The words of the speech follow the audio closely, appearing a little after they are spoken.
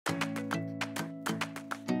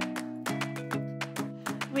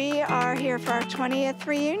We are here for our 20th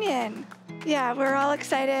reunion. Yeah, we're all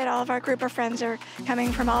excited. All of our group of friends are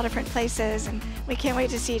coming from all different places, and we can't wait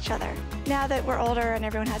to see each other. Now that we're older and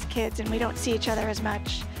everyone has kids and we don't see each other as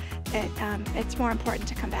much, it's more important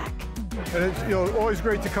to come back. And it's always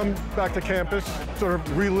great to come back to campus, sort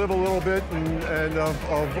of relive a little bit and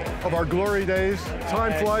of our glory days.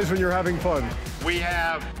 Time flies when you're having fun. We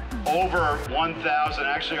have over 1,000,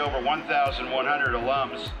 actually over 1,100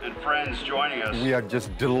 alums and friends joining us. We are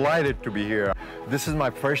just delighted to be here. This is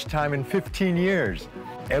my first time in 15 years.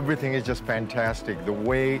 Everything is just fantastic. The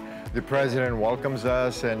way the president welcomes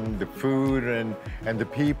us and the food and the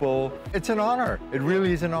people. It's an honor. It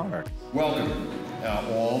really is an honor. Welcome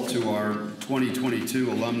all to our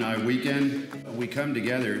 2022 Alumni Weekend. We come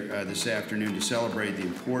together this afternoon to celebrate the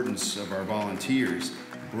importance of our volunteers.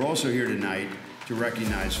 We're also here tonight to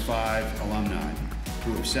recognize 5 alumni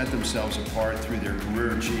who have set themselves apart through their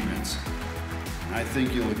career achievements. And I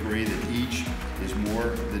think you'll agree that each is more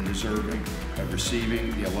than deserving of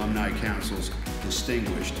receiving the Alumni Council's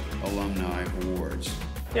Distinguished Alumni Awards.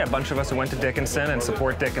 Yeah, a bunch of us who went to Dickinson and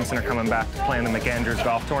support Dickinson are coming back to play in the McAndrews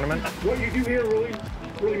golf tournament. What you do here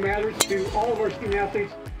really matters to all of our student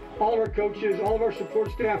athletes, all of our coaches, all of our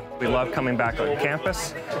support staff. We love coming back on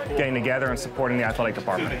campus, getting together and supporting the athletic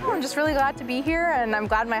department. I'm just really glad to be here, and I'm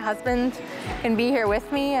glad my husband can be here with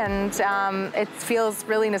me, and it feels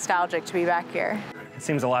really nostalgic to be back here. It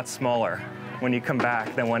seems a lot smaller when you come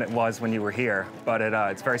back than when it was when you were here, but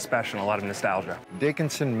it's very special, a lot of nostalgia.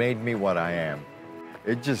 Dickinson made me what I am.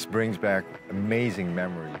 It just brings back amazing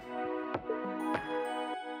memories.